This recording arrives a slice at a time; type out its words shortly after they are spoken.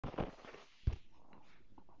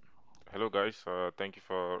Hello guys, thank you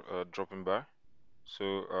for dropping by.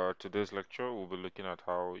 So today's lecture we'll be looking at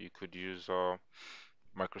how you could use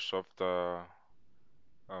Microsoft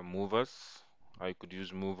movers. How you could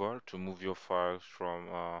use mover to move your files from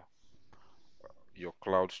your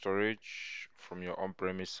cloud storage, from your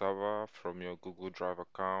on-premise server, from your Google Drive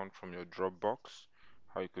account, from your Dropbox.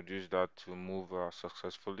 How you could use that to move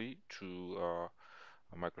successfully to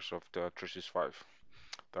Microsoft 365.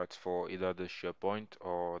 That's for either the SharePoint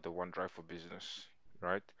or the OneDrive for Business,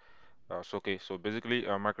 right? So basically,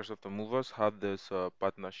 Microsoft and Movers had this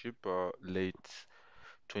partnership late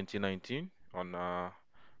 2019 on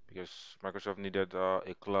because Microsoft needed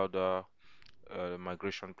a cloud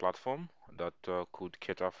migration platform that could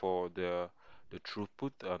cater for the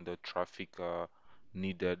throughput and the traffic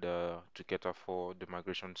needed to cater for the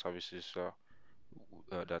migration services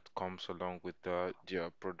that comes along with their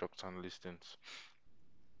products and listings.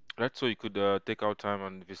 Right, so you could take out time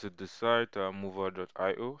and visit the site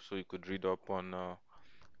mover.io, so you could read up on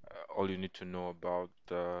all you need to know about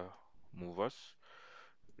movers,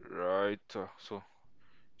 right? So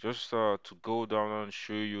just to go down and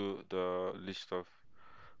show you the list of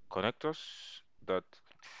connectors that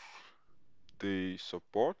they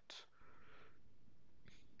support.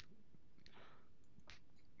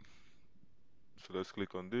 So let's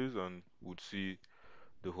click on this and we'd see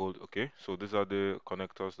the whole. Okay, so these are the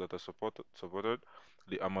connectors that are supported.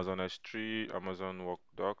 The Amazon S3, Amazon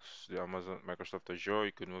Workdocs, the Amazon Microsoft Azure.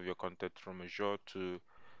 You can move your content from Azure to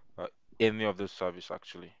uh, any of those services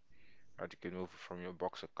actually. Right, you can move from your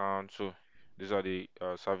box account. So these are the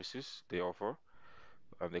services they offer,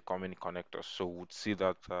 and they come in connectors. So we'd see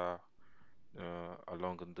that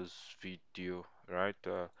along in this video, right?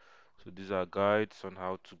 So these are guides on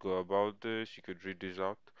how to go about this. You could read this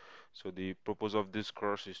out. So the purpose of this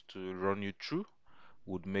course is to run you through.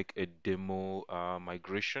 Would make a demo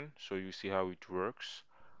migration, so you see how it works,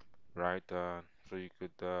 right? So you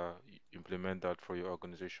could implement that for your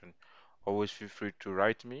organization. Always feel free to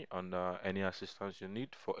write me on any assistance you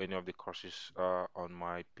need for any of the courses on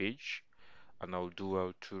my page, and I'll do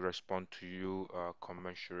well to respond to you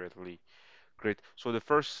commensurately. Great. So the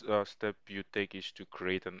first step you take is to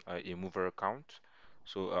create a mover account.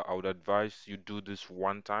 So I would advise you do this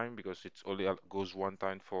one time because it's only goes one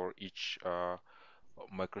time for each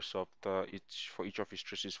Microsoft, each for each Office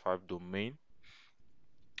 365 domain.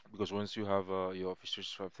 Because once you have your Office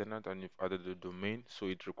 365 tenant and you've added the domain, so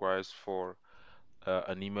it requires for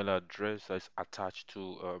an email address that's attached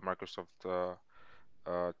to Microsoft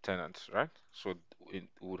tenants, right? So it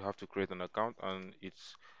would have to create an account, and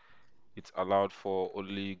it's allowed for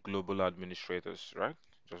only global administrators, right?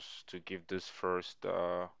 Just to give this first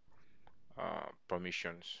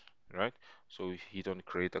permissions, right? So we hit on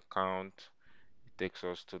create account. It takes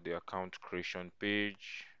us to the account creation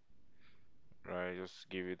page, right? Just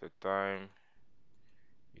give it a time.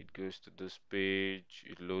 It goes to this page.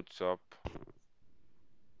 It loads up.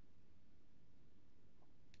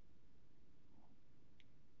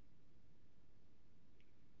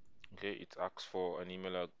 Okay, it asks for an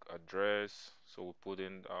email address, so we put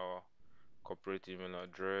in our corporate email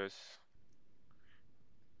address.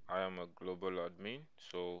 I am a global admin,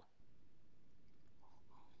 so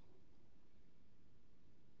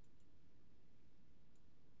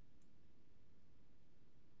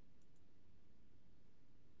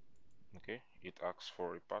okay, it asks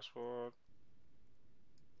for a password.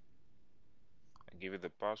 I give it the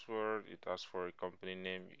password. It asks for a company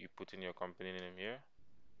name. You put in your company name here.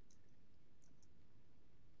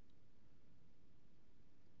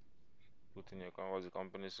 Put in your what's the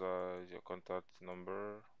company's your contact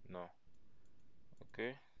number. No,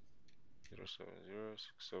 okay,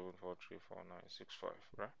 07067434965,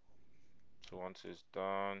 right? So once it's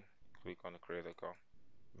done, click on the create account.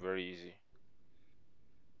 Very easy.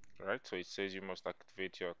 Right, so it says you must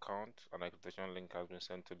activate your account. An activation link has been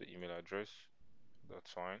sent to the email address.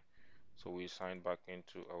 That's fine. So we sign back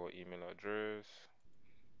into our email address,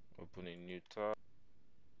 open a new tab.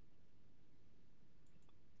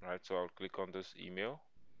 Right, so I'll click on this email.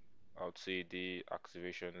 I'll see the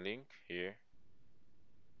activation link here.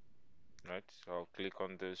 Right, so I'll click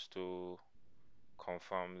on this to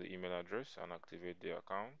confirm the email address and activate the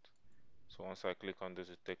account. So once I click on this,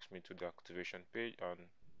 it takes me to the activation page, and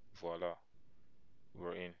voila,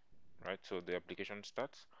 we're in. Right, so the application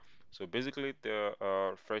starts. So basically the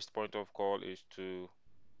first point of call is to,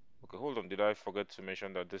 okay, hold on, did I forget to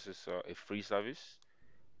mention that this is a free service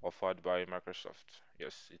offered by Microsoft?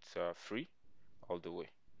 Yes, it's free all the way.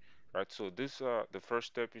 Right, so this the first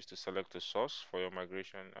step is to select a source for your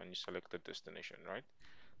migration, and you select a destination, right?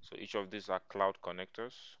 So each of these are cloud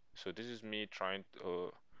connectors. So this is me trying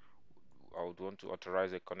to I would want to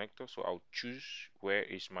authorize a connector, so I'll choose where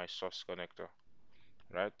is my source connector,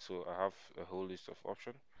 right? So I have a whole list of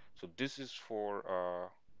options. So this is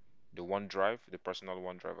for the OneDrive, the personal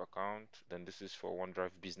OneDrive account. Then this is for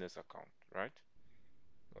OneDrive business account, right?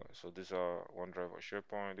 So these are OneDrive or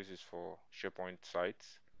SharePoint. This is for SharePoint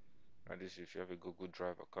sites. And this is if you have a Google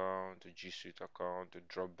Drive account, a G Suite account,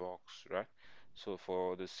 a Dropbox, right? So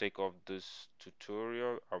for the sake of this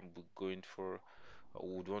tutorial, I'm going for we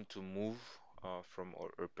would want to move from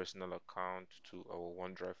our personal account to our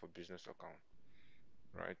OneDrive for business account,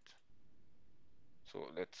 right? So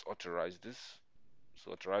let's authorize this.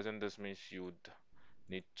 So authorizing this means you would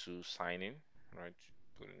need to sign in, right?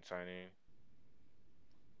 Put in sign in.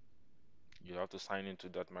 You have to sign into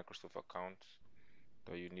that Microsoft account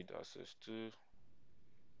that you need access to.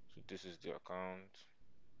 So this is the account.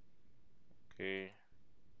 Okay,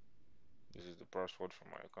 this is the password for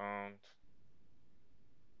my account.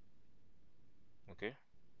 Okay,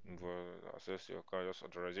 access your account. Just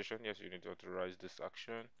authorization. Yes, you need to authorize this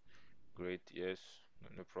action. Great. Yes,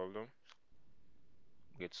 no problem.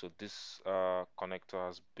 Great. So this connector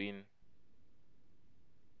has been.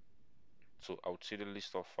 So I would see the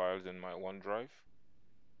list of files in my OneDrive.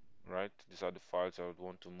 Right. These are the files I would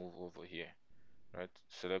want to move over here. Right.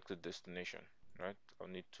 Select the destination. Right. I'll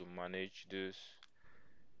need to manage this.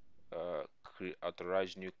 Create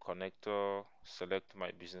authorize new connector. Select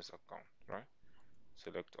my business account. Right.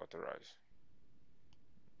 Select authorize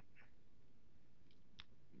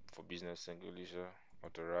for business single user.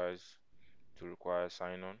 Authorize to require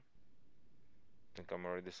sign on. I think I'm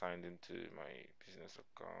already signed into my business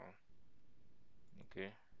account. Okay,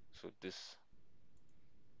 so this,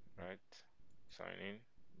 right, sign in.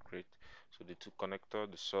 Great. So the two connector,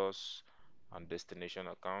 the source and destination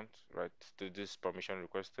account, right? To this permission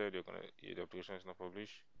requested, you're gonna the application is not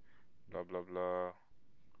published, blah blah blah.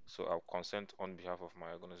 So I'll consent on behalf of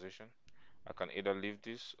my organization. I can either leave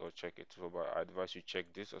this or check it. So but I advise you check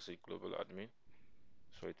this as a global admin.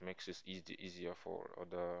 So it makes it easier for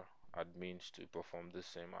other admins to perform the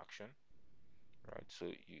same action. Right, so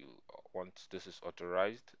you once this is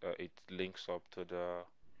authorized, it links up to the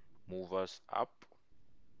movers app.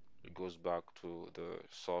 It goes back to the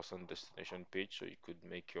source and destination page, so you could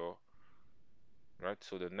make your right.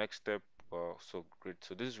 So the next step, so great.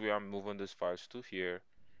 So this is where I'm moving these files to here,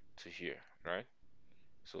 right?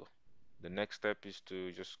 So the next step is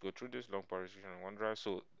to just go through this long partition on OneDrive.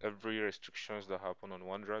 So every restrictions that happen on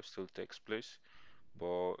OneDrive still takes place,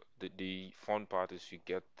 but the fun part is you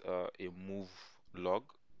get a move log,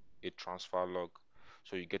 a transfer log.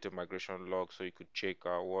 So you get a migration log, so you could check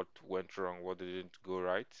what went wrong, what didn't go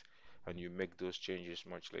right, and you make those changes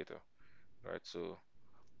much later, right? So,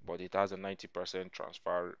 but it has a 90%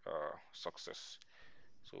 transfer success.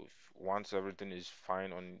 So if once everything is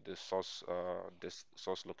fine on the source, this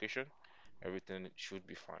source location, everything should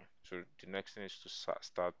be fine. So the next thing is to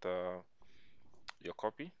start your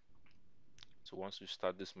copy. So once you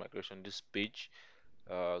start this migration, this page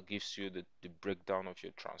gives you the breakdown of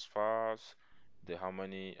your transfers, the how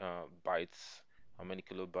many bytes, how many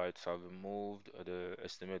kilobytes have been moved, the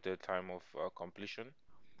estimated time of completion,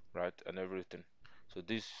 right, and everything. So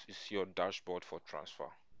this is your dashboard for transfer.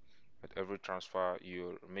 At every transfer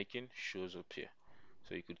you're making shows up here.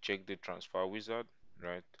 So you could check the transfer wizard,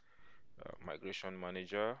 right? Migration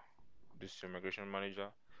manager. This is your migration manager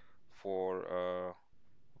for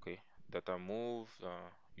okay, data move,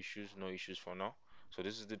 issues, no issues for now. So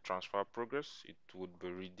this is the transfer progress. It would be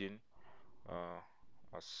reading uh,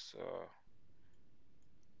 as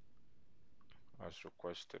as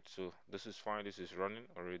requested. So this is fine. This is running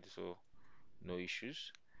already, so no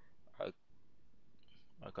issues. I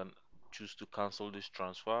I can choose to cancel this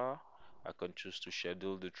transfer. I can choose to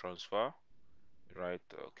schedule the transfer. Right.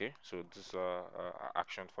 Okay. So this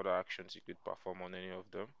action further actions you could perform on any of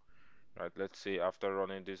them. Right. Let's say after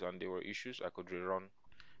running this and there were issues, I could rerun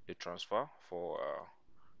the transfer for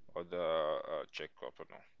other checkup and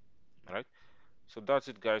all. Right. So that's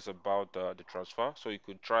it, guys, about the transfer. So you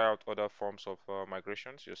could try out other forms of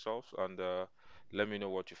migrations yourselves and let me know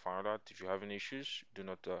what you found out. If you have any issues, do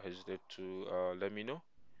not hesitate to let me know,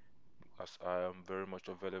 as I am very much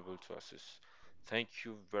available to assist. Thank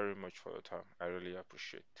you very much for your time. I really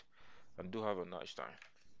appreciate it. And do have a nice time.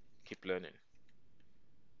 Keep learning.